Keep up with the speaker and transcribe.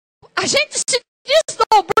A gente se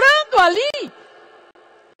desdobrando ali.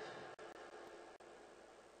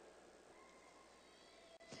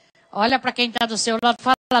 Olha para quem está do seu lado e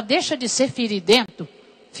fala, deixa de ser firidento,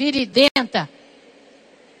 firidenta.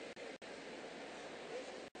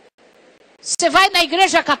 Você vai na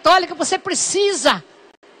igreja católica, você precisa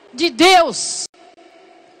de Deus.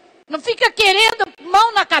 Não fica querendo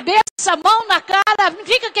mão na cabeça, mão na cara, não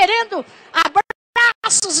fica querendo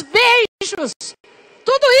abraços, beijos.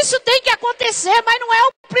 Tudo isso tem que acontecer, mas não é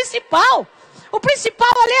o principal. O principal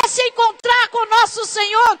ali é se encontrar com o nosso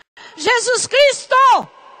Senhor Jesus Cristo.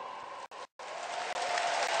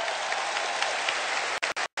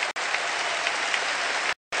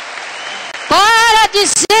 Para de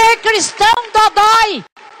ser cristão dodói.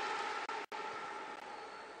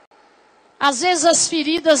 Às vezes as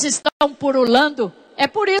feridas estão purulando. É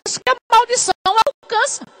por isso que a maldição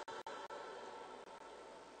alcança.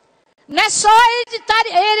 Não é só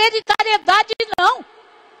hereditariedade, não.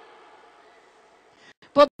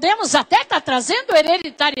 Podemos até estar trazendo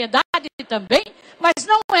hereditariedade também, mas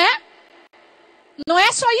não é. Não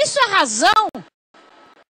é só isso a razão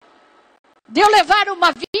de eu levar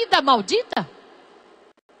uma vida maldita,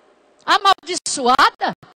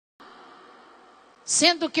 amaldiçoada,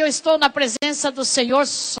 sendo que eu estou na presença do Senhor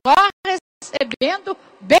só recebendo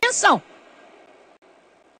bênção.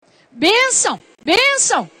 Bênção,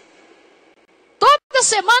 bênção. Toda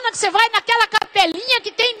semana que você vai naquela capelinha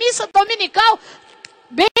que tem missa dominical,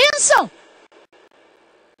 bênção.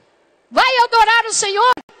 Vai adorar o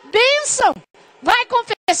Senhor, bênção. Vai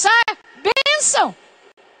confessar, bênção.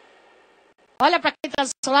 Olha para quem está do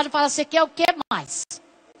seu lado e fala, você quer o que mais?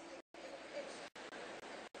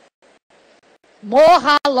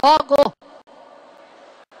 Morra logo.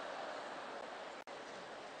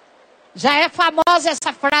 Já é famosa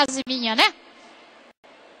essa frase minha, né?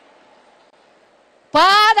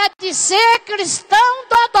 Para de ser cristão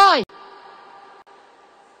dodói.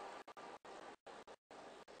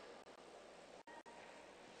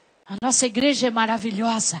 A nossa igreja é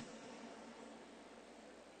maravilhosa.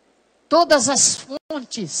 Todas as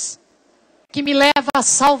fontes que me levam à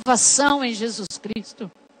salvação em Jesus Cristo.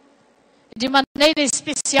 De maneira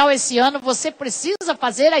especial esse ano, você precisa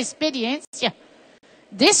fazer a experiência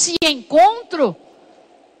desse encontro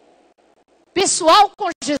pessoal com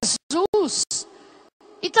Jesus.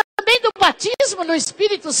 E também do batismo no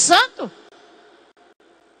Espírito Santo.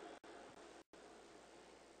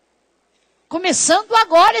 Começando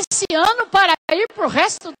agora esse ano para ir para o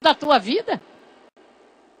resto da tua vida.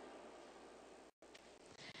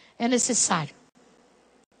 É necessário.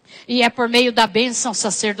 E é por meio da bênção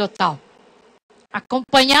sacerdotal,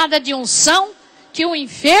 acompanhada de unção, que o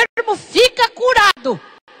enfermo fica curado.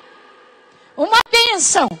 Uma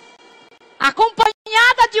bênção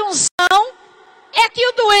acompanhada de unção é que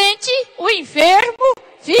o doente, o enfermo,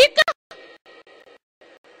 fica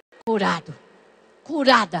curado,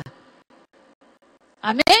 curada.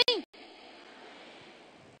 Amém?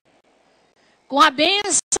 Com a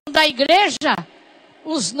bênção da igreja,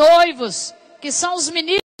 os noivos, que são os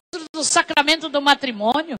ministros do sacramento do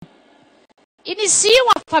matrimônio, iniciam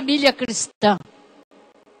a família cristã.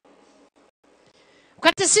 O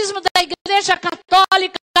catecismo da Igreja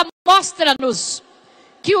Católica mostra-nos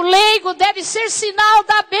que o leigo deve ser sinal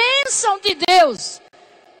da bênção de Deus.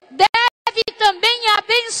 Deve também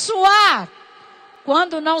abençoar,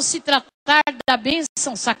 quando não se tratar da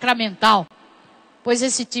bênção sacramental, pois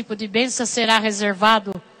esse tipo de bênção será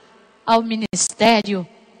reservado ao ministério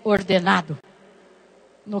ordenado.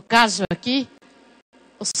 No caso aqui,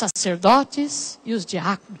 os sacerdotes e os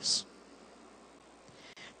diáconos.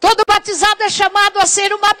 Todo batizado é chamado a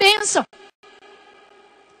ser uma bênção.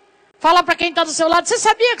 Fala para quem está do seu lado, você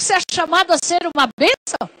sabia que você é chamado a ser uma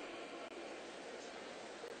bênção?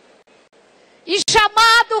 E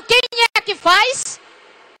chamado, quem é que faz?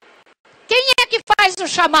 Quem é que faz o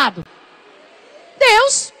chamado?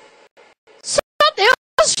 Deus. Só Deus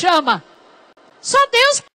chama. Só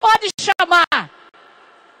Deus pode chamar.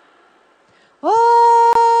 Oh!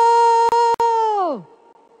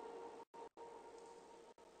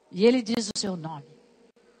 E Ele diz o seu nome.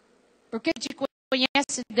 Porque te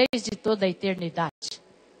conhece desde toda a eternidade.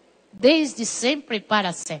 Desde sempre e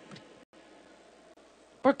para sempre.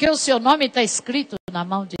 Porque o seu nome está escrito na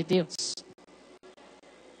mão de Deus.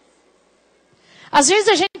 Às vezes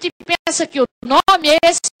a gente pensa que o nome é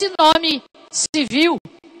esse nome civil.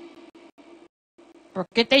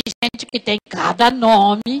 Porque tem gente que tem cada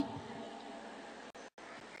nome.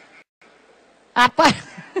 Rapaz,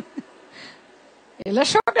 ele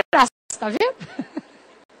achou graça, tá vendo?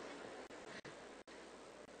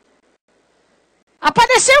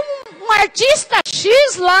 Apareceu um artista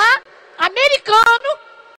X lá, americano,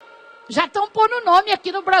 já estão pondo nome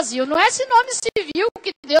aqui no Brasil. Não é esse nome civil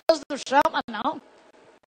que Deus nos chama, não.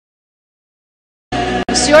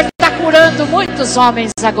 O Senhor está curando muitos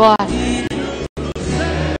homens agora.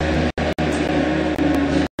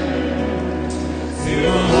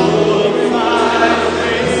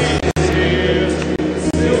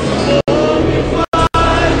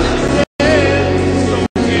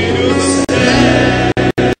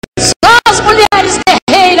 Só as mulheres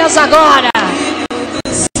guerreiras agora.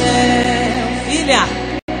 Filha,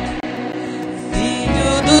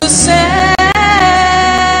 filho do céu,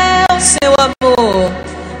 seu amor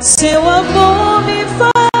me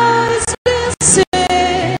faz vencer,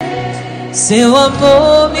 seu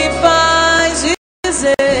amor me faz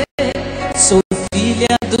dizer, sou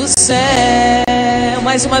filha do céu.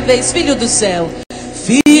 Mais uma vez, filho do céu,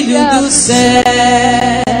 filho do céu.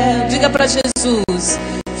 Diga para Jesus,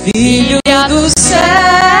 filho do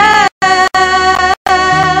céu,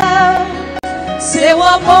 seu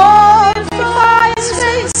amor me faz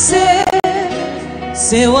vencer,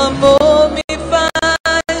 seu amor me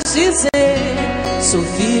faz dizer, sou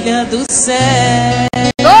filha do céu.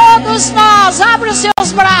 Todos nós, abre os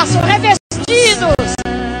seus braços, revestidos.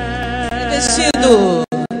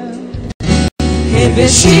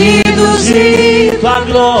 Revestidos de tua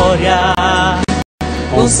glória,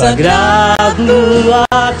 consagrado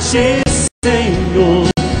a ti, Senhor.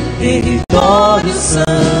 Território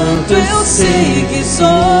santo eu sei que sou.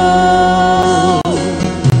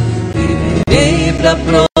 Viverei pra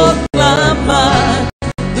proclamar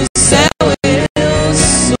do céu eu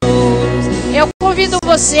sou. Eu convido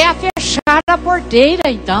você a fechar a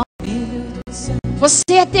porteira, então.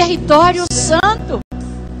 Você é território santo,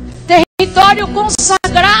 território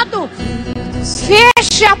consagrado.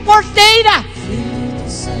 Feche a porteira.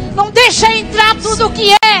 Não deixa entrar tudo o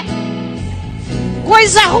que é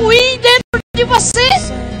coisa ruim dentro de você.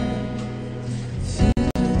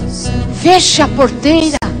 Feche a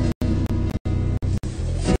porteira.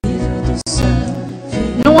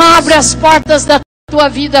 Não abre as portas da tua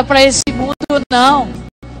vida para esse mundo, não.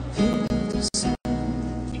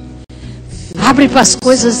 Abre para as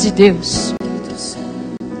coisas de Deus.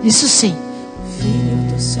 Isso sim.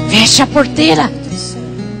 Feche a porteira.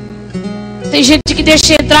 Tem gente que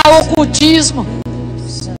deixa entrar o ocultismo.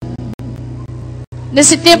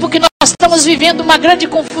 Nesse tempo que nós estamos vivendo uma grande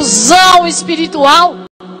confusão espiritual.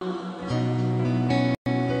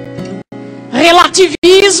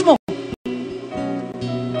 Relativismo.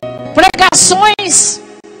 Pregações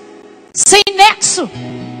sem nexo.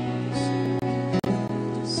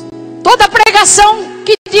 Toda pregação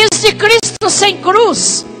que diz de Cristo sem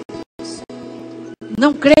cruz.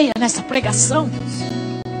 Não creia nessa pregação.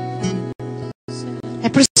 É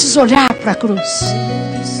preciso olhar para a cruz.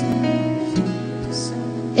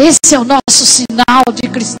 Esse é o nosso sinal de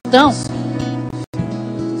cristão.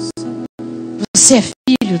 Você é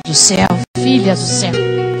filho do céu, filha do céu.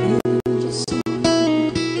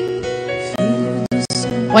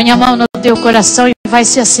 Põe a mão no teu coração e vai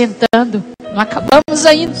se assentando. Não acabamos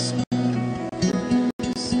ainda.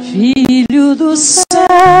 Filho do céu,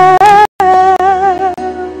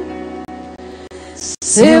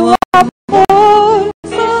 seu amor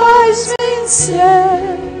me faz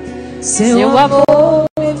vencer, seu amor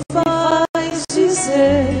me faz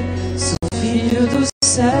dizer, sou filho do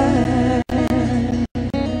céu.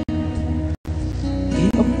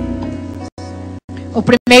 O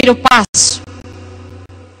primeiro passo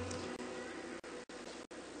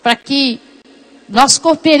para que nós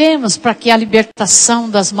cooperemos para que a libertação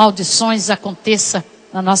das maldições aconteça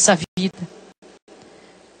na nossa vida.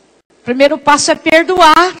 O primeiro passo é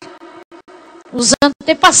perdoar os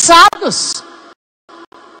antepassados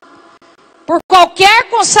por qualquer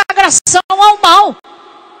consagração ao mal.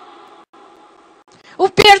 O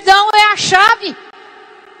perdão é a chave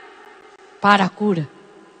para a cura,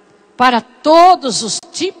 para todos os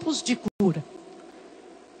tipos de cura.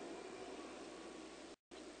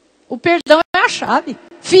 O perdão é a chave.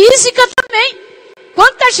 Física também.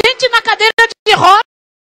 Quanta gente na cadeira de rodas.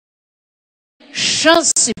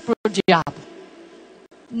 Chance para o diabo.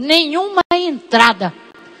 Nenhuma entrada.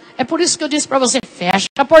 É por isso que eu disse para você, fecha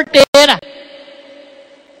a porteira.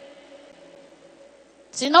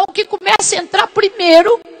 Senão o que começa a entrar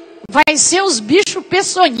primeiro vai ser os bichos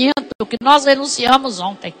peçonhentos que nós denunciamos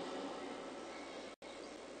ontem.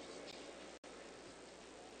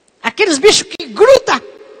 Aqueles bichos que grudam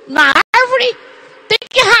na árvore, tem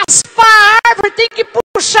que raspar a árvore, tem que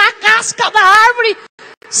puxar a casca da árvore,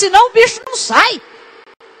 senão o bicho não sai.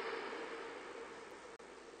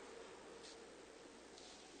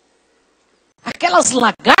 Aquelas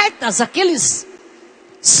lagartas, aqueles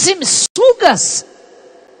Sanguessugas.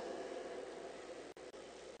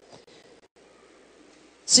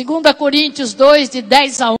 2 Coríntios 2, de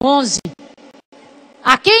 10 a 11.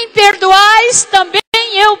 A quem perdoais, também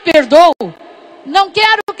eu perdoo. Não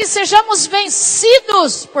quero que sejamos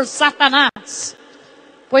vencidos por Satanás,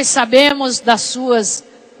 pois sabemos das suas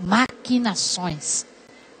maquinações.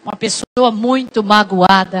 Uma pessoa muito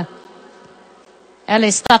magoada, ela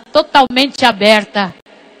está totalmente aberta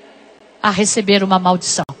a receber uma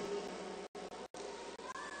maldição.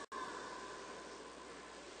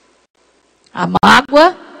 A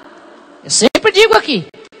mágoa, eu sempre digo aqui,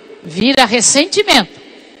 vira ressentimento.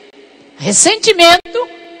 Ressentimento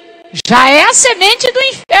já é a semente do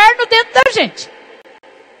inferno dentro da gente.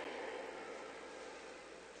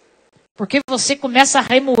 Porque você começa a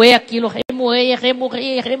remoer aquilo, remoer.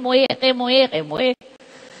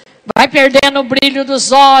 Vai perdendo o brilho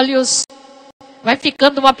dos olhos, vai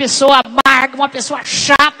ficando uma pessoa amarga, uma pessoa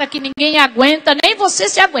chata que ninguém aguenta, nem você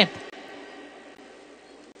se aguenta.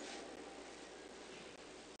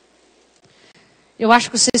 Eu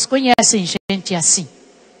acho que vocês conhecem gente assim.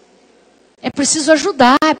 É preciso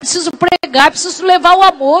ajudar, é preciso pregar, é preciso levar o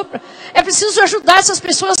amor. É preciso ajudar essas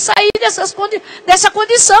pessoas a sair dessa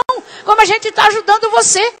condição. Como a gente está ajudando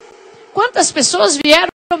você. Quantas pessoas vieram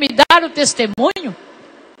me dar o testemunho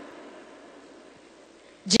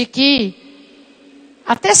de que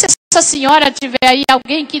até se essa senhora tiver aí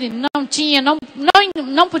alguém que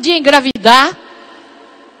não podia engravidar,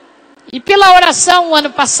 e pela oração o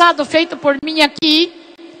ano passado feito por mim aqui,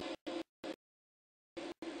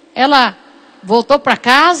 ela voltou para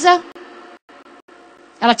casa.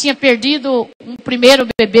 Ela tinha perdido um primeiro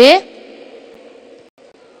bebê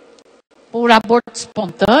por aborto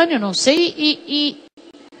espontâneo, não sei, e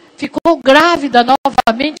ficou grávida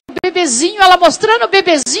novamente. O bebezinho, ela mostrando o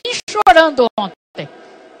bebezinho chorando ontem.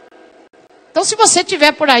 Então, se você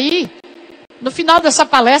estiver por aí, no final dessa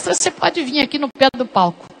palestra, você pode vir aqui no pé do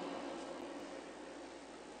palco.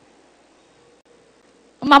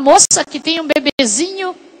 Uma moça que tem um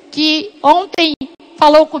bebezinho que ontem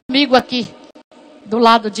falou comigo aqui, do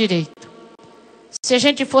lado direito. Se a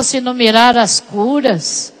gente fosse enumerar as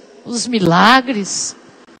curas, os milagres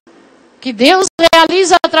que Deus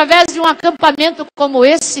realiza através de um acampamento como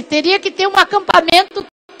esse, teria que ter um acampamento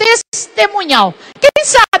testemunhal. Quem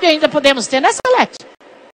sabe ainda podemos ter, né, Salete?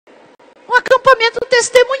 Um acampamento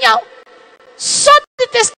testemunhal. Só de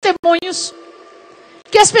testemunhos.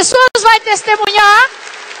 Que as pessoas vão testemunhar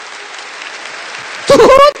tudo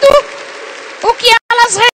o que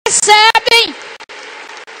elas recebem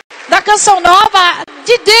da Canção Nova,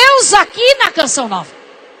 de Deus aqui na Canção Nova.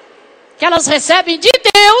 Que elas recebem de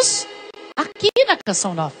Deus aqui na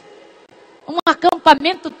Canção Nova. Um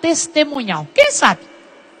acampamento testemunhal. Quem sabe?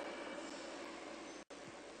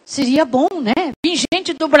 Seria bom, né? Vem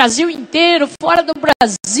gente do Brasil inteiro, fora do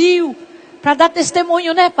Brasil, para dar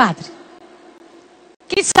testemunho, né, padre?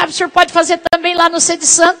 Quem sabe o senhor pode fazer também lá no C de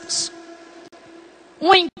Santos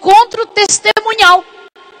um encontro testemunhal.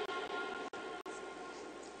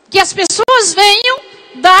 Que as pessoas venham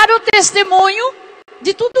dar o testemunho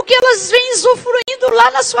de tudo que elas vêm usufruindo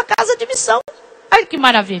lá na sua casa de missão. Olha que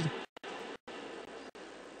maravilha.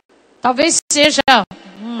 Talvez seja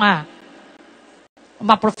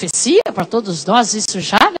uma profecia para todos nós, isso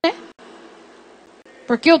já, né?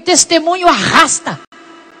 Porque o testemunho arrasta.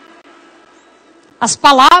 As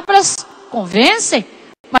palavras convencem,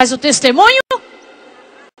 mas o testemunho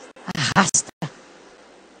arrasta.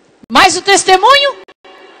 Mas o testemunho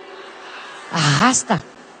arrasta.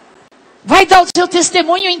 Vai dar o seu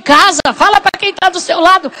testemunho em casa. Fala para quem está do seu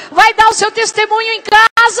lado. Vai dar o seu testemunho em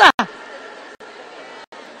casa.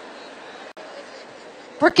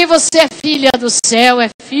 Porque você é filha do céu, é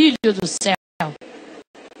filho do céu.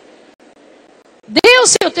 Dê o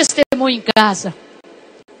seu testemunho em casa.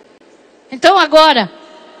 Então agora,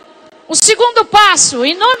 o segundo passo,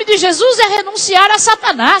 em nome de Jesus, é renunciar a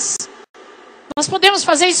Satanás. Nós podemos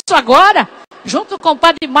fazer isso agora, junto com o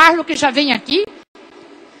padre Marlo, que já vem aqui.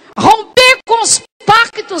 Romper com os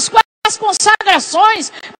pactos, com as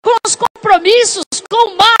consagrações, com os compromissos,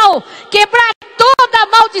 com o mal. Quebrar toda a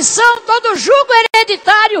maldição, todo o jugo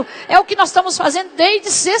hereditário. É o que nós estamos fazendo desde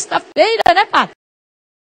sexta-feira, né, padre?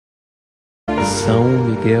 São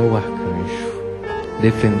Miguel Arcanjo,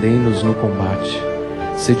 defendei-nos no combate.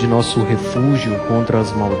 Sede nosso refúgio contra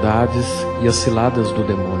as maldades e as ciladas do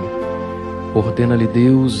demônio. Ordena-lhe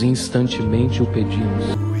Deus, instantemente o pedimos.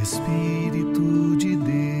 O Espírito de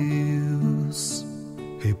Deus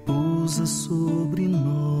repousa sobre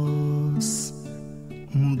nós,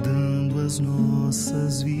 mudando as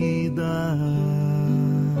nossas vidas.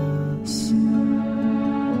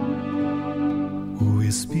 O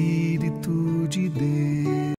Espírito de Deus